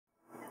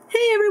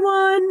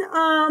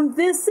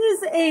This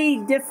is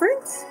a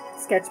different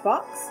sketch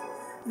box.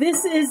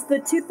 This is the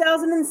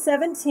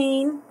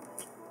 2017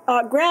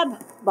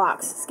 Grab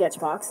Box sketch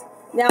box.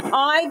 Now,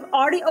 I've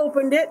already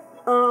opened it.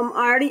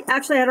 I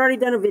had already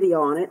done a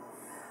video on it,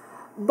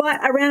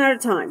 but I ran out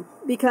of time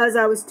because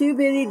I was too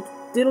busy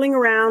diddling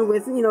around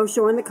with,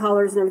 showing the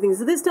colors and everything.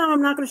 So this time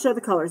I'm not going to show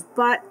the colors,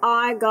 but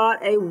I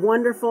got a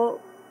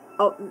wonderful,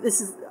 this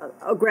is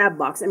a Grab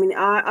box. I mean,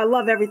 I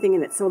love everything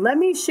in it. So let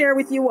me share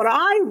with you what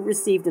I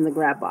received in the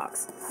Grab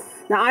box.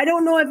 Now, I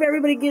don't know if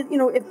everybody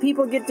if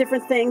people get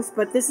different things,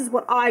 but this is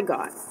what I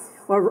got,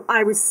 or I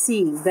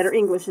received. Better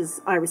English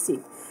is I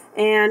received.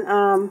 And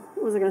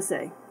what was I going to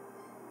say?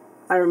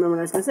 I don't remember what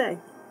I was going to say.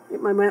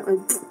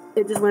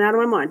 It just went out of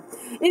my mind.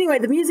 Anyway,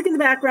 the music in the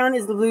background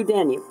is the Blue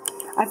Danube.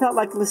 I felt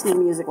like listening to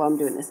music while I'm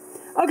doing this.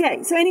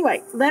 Okay, so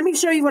anyway, let me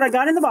show you what I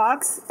got in the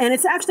box. And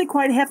it's actually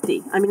quite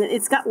hefty. I mean,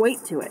 it's got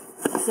weight to it.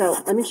 So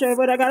let me show you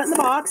what I got in the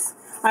box.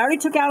 I already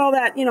took out all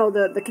that,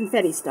 the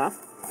confetti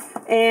stuff.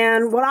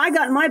 And what I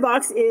got in my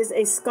box is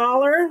a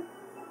Scholar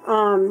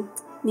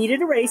kneaded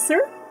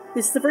eraser.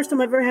 This is the first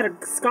time I've ever had a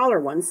Scholar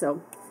one,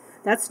 so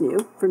that's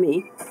new for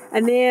me.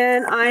 And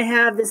then I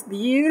have this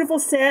beautiful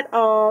set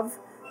of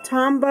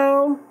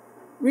Tombow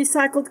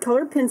recycled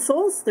colored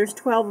pencils. There's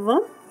 12 of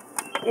them.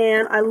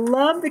 And I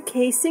love the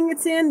casing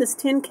it's in, this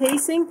tin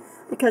casing,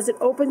 because it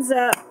opens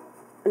up.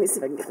 Let me see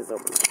if I can get this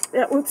open.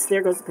 Yeah, oops,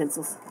 there goes the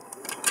pencils.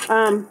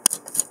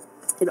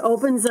 It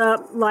opens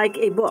up like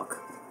a book.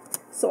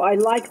 So I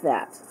like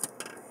that.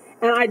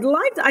 And I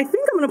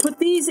think I'm going to put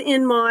these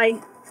in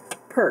my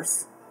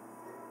purse.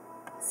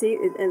 See,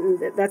 and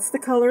that's the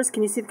colors.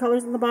 Can you see the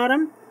colors on the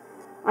bottom?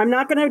 I'm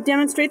not going to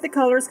demonstrate the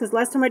colors because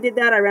last time I did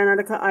that, I ran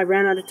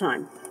out of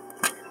time.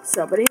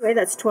 So, but anyway,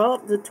 that's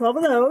 12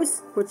 of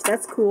those, which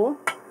that's cool.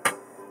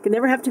 Can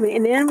never have too many.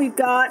 And then we've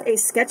got a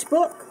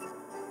sketchbook.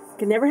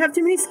 Can never have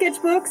too many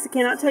sketchbooks. I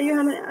cannot tell you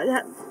how many.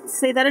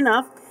 Say that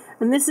enough.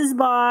 And this is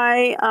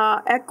by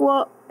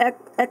Equa.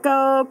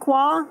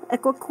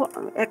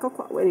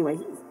 Anyway,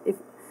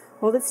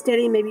 hold it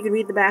steady. Maybe you can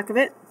read the back of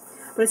it.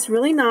 But it's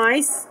really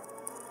nice.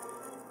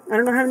 I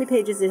don't know how many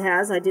pages it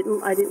has. I didn't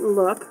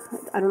look.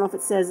 I don't know if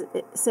it says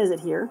it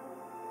here.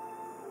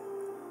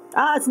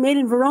 It's made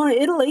in Verona,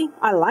 Italy.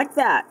 I like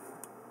that.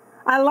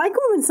 I like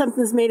when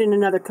something's made in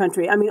another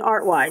country. I mean,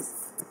 art-wise.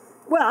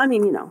 Well, I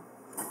mean,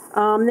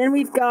 Then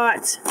we've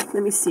got,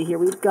 let me see here.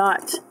 We've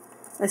got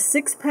a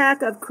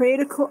 6-pack of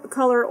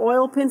Cretacolor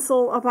oil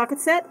pencil pocket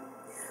set.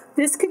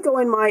 This could go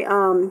in my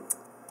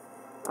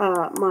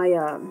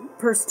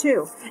purse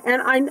too.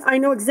 And I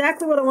know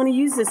exactly what I want to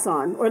use this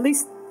on, or at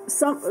least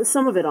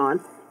some of it on.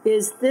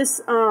 Is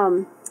this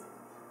drawing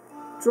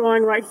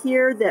right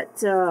here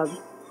that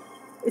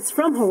it's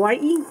from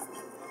Hawaii.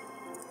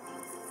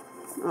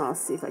 I'll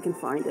see if I can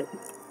find it.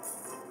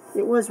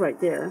 It was right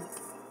there.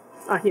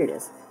 Here it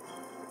is.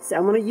 So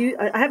I'm going to use.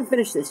 I haven't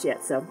finished this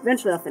yet, so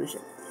eventually I'll finish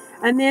it.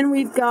 And then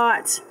we've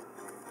got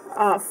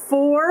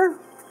 4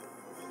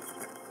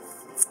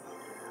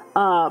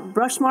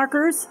 brush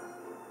markers,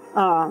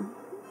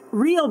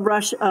 real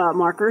brush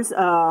markers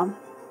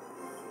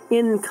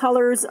in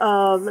colors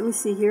of. Let me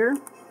see here.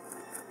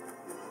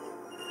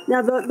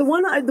 Now the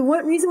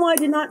reason why I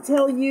did not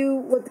tell you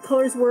what the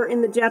colors were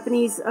in the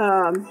Japanese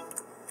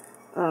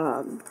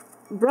the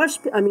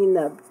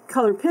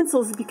colored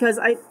pencils is because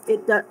I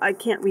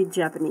can't read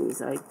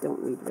Japanese. I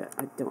don't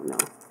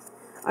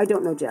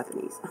know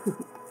Japanese.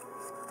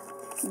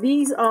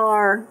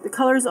 The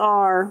colors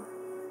are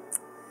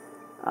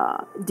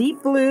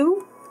deep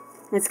blue.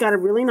 It's got a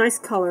really nice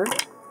color.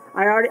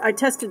 I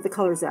tested the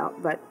colors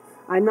out, but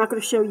I'm not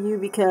going to show you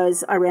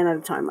because I ran out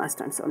of time last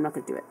time, so I'm not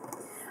going to do it.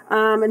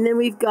 And then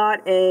we've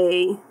got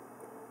a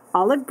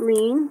olive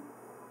green.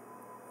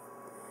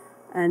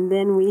 And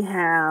then we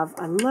have,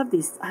 I love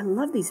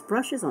these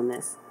brushes on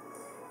this.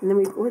 And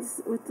then what's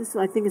this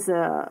one? I think it's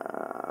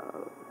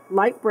a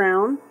light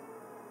brown.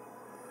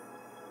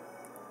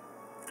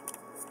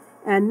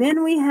 And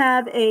then we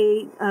have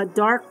a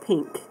dark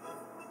pink.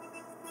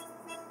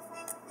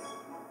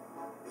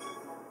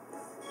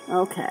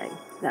 Okay,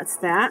 that's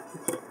that.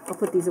 I'll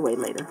put these away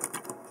later.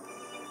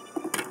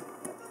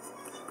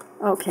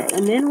 Okay,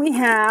 and then we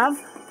have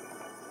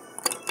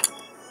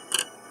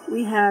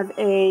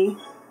a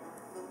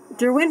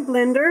Derwent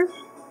blender,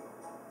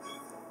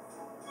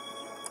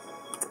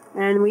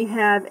 and we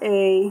have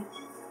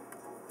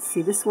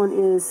this one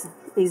is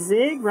a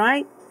Zig,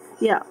 right?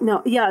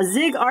 A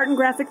Zig Art and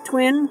Graphic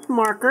Twin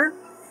marker,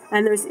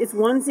 and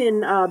one's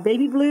in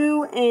baby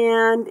blue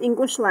and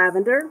English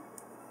lavender.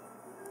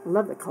 I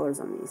love the colors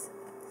on these.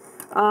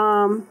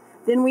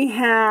 Then we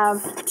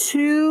have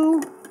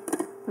 2.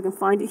 If I can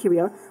find it, here we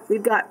are.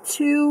 We've got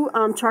 2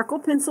 charcoal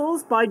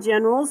pencils by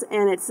Generals,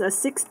 and it's a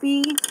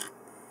 6B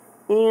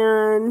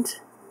and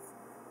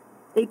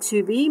a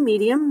 2B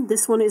medium.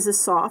 This one is a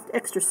soft,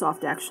 extra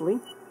soft actually.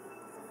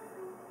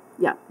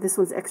 Yeah, this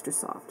one's extra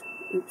soft.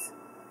 Oops.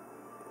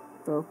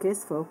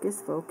 Focus,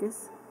 focus,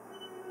 focus.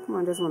 Come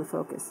on, it doesn't want to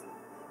focus.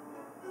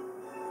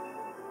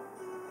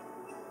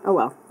 Oh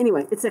well,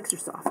 anyway, it's extra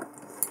soft.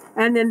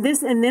 And then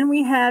this, and then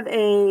we have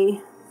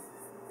a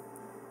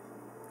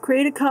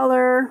Create a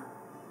Color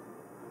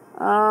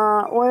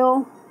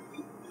oil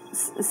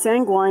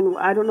sanguine.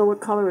 I don't know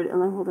what color it is.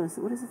 Hold on.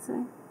 What does it say?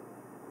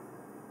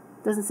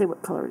 It doesn't say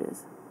what color it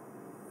is.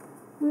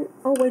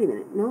 Oh, wait a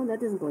minute. No, that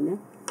doesn't go in there.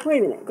 Wait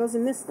a minute. It goes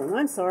in this thing.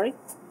 I'm sorry.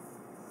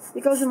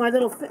 It goes in my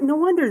little... No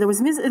wonder. There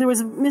was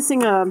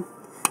missing a...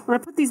 When I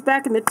put these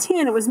back in the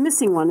tin, it was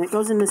missing one. It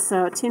goes in this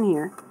tin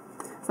here.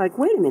 It's like,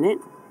 wait a minute.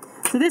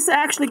 So this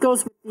actually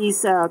goes with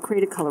these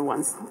Create a Color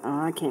ones.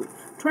 I can't...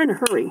 I'm trying to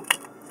hurry.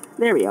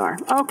 There we are.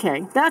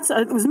 Okay.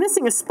 It was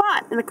missing a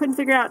spot, and I couldn't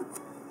figure out...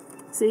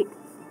 See?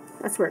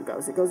 That's where it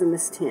goes. It goes in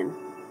this tin.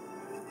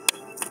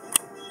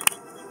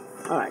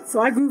 Alright, so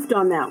I goofed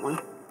on that one.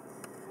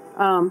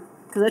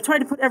 Because I tried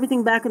to put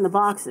everything back in the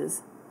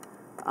boxes.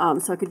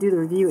 So I could do the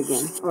review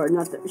again. Or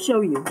not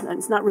show you.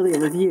 It's not really a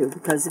review.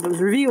 Because if it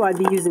was a review, I'd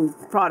be using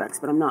products,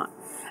 but I'm not.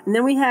 And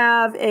then we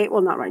have a...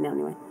 Well, not right now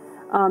anyway.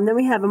 Then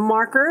we have a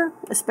marker.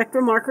 A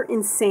Spectra marker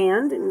in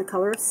sand. In the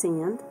color of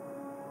sand.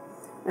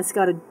 It's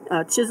got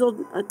a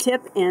chiseled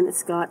tip. And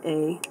it's got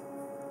a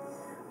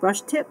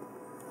brush tip.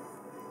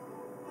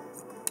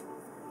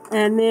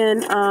 And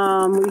then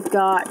we've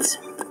got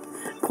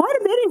quite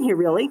a bit in here,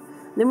 really.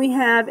 Then we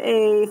have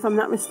a, if I'm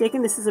not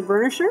mistaken, this is a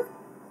burnisher.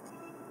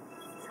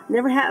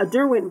 Never had a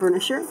Derwent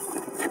burnisher.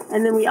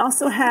 And then we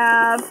also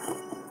have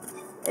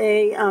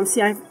a,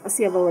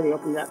 I've already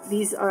opened up.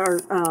 These are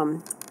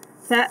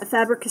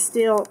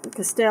Faber-Castell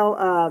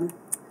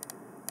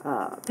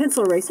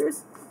pencil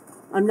erasers.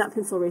 Not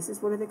pencil erasers,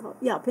 what are they called?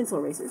 Yeah, pencil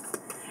erasers.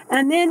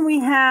 And then we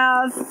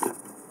have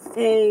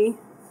a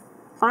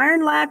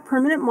Iron Lac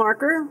permanent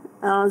marker,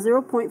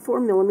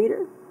 0.4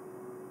 millimeter.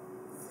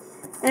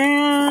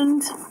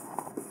 And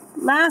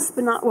last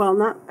but not, well,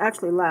 not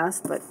actually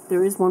last, but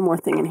there is one more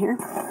thing in here.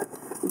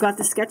 We've got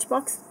the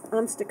Sketchbox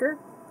sticker.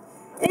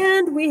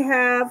 And we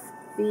have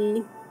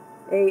a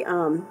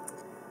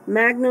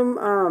Magnum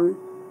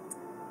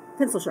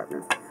pencil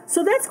sharpener.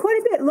 So that's quite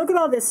a bit. Look at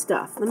all this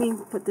stuff. Let me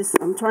put this,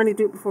 I'm trying to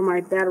do it before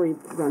my battery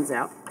runs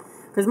out.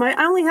 Because I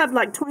only have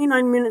like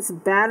 29 minutes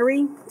of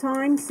battery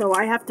time, so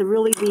I have to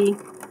really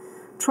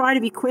try to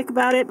be quick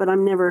about it, but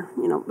I'm never,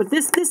 but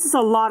this is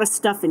a lot of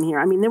stuff in here.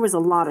 I mean, there was a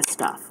lot of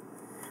stuff.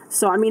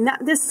 So, I mean,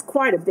 this is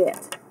quite a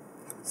bit.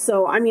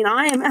 So, I mean,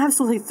 I am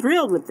absolutely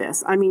thrilled with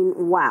this. I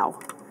mean, wow.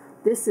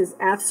 This is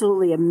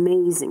absolutely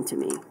amazing to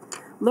me.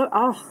 Look,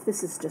 oh,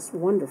 this is just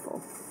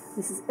wonderful.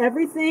 This is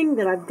everything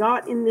that I've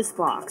got in this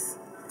box.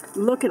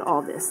 Look at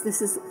all this.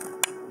 This is,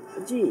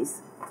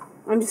 geez.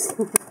 I'm just...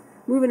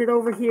 moving it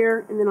over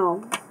here, and then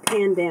I'll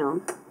pan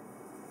down.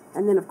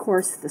 And then, of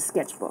course, the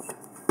sketchbook.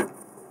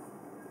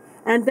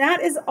 And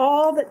that is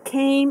all that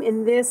came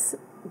in this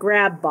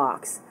grab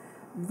box.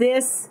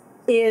 This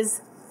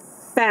is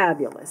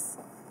fabulous.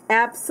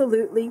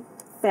 Absolutely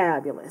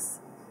fabulous.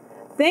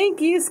 Thank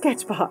you,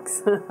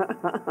 Sketchbox.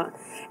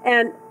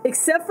 And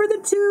except for the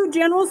two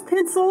General's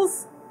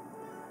pencils,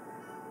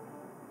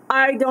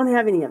 I don't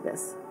have any of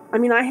this. I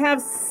mean, I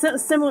have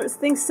similar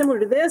things similar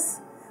to this,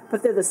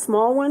 but they're the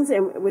small ones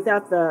and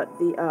without the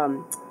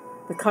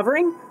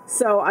covering.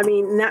 So, I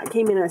mean, that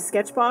came in a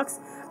sketch box.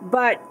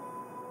 But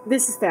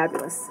this is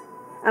fabulous.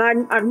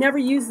 And I've never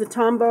used the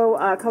Tombow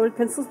colored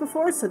pencils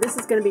before, so this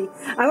is going to be...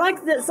 I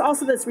like this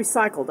also that's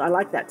recycled. I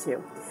like that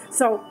too.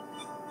 So,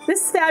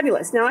 this is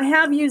fabulous. Now, I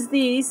have used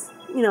these,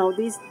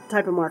 these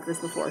type of markers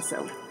before,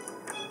 so...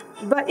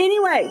 But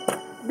anyway,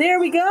 there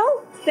we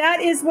go. That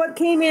is what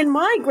came in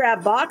my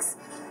grab box.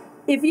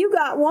 If you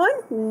got one,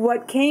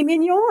 what came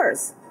in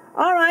yours?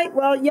 All right,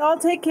 well, y'all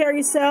take care of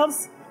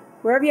yourselves,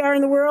 wherever you are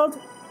in the world.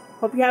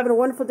 Hope you're having a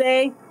wonderful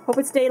day. Hope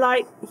it's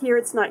daylight. Here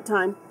it's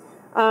nighttime.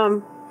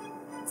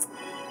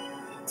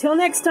 Till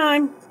next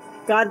time,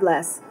 God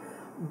bless.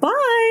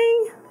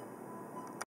 Bye!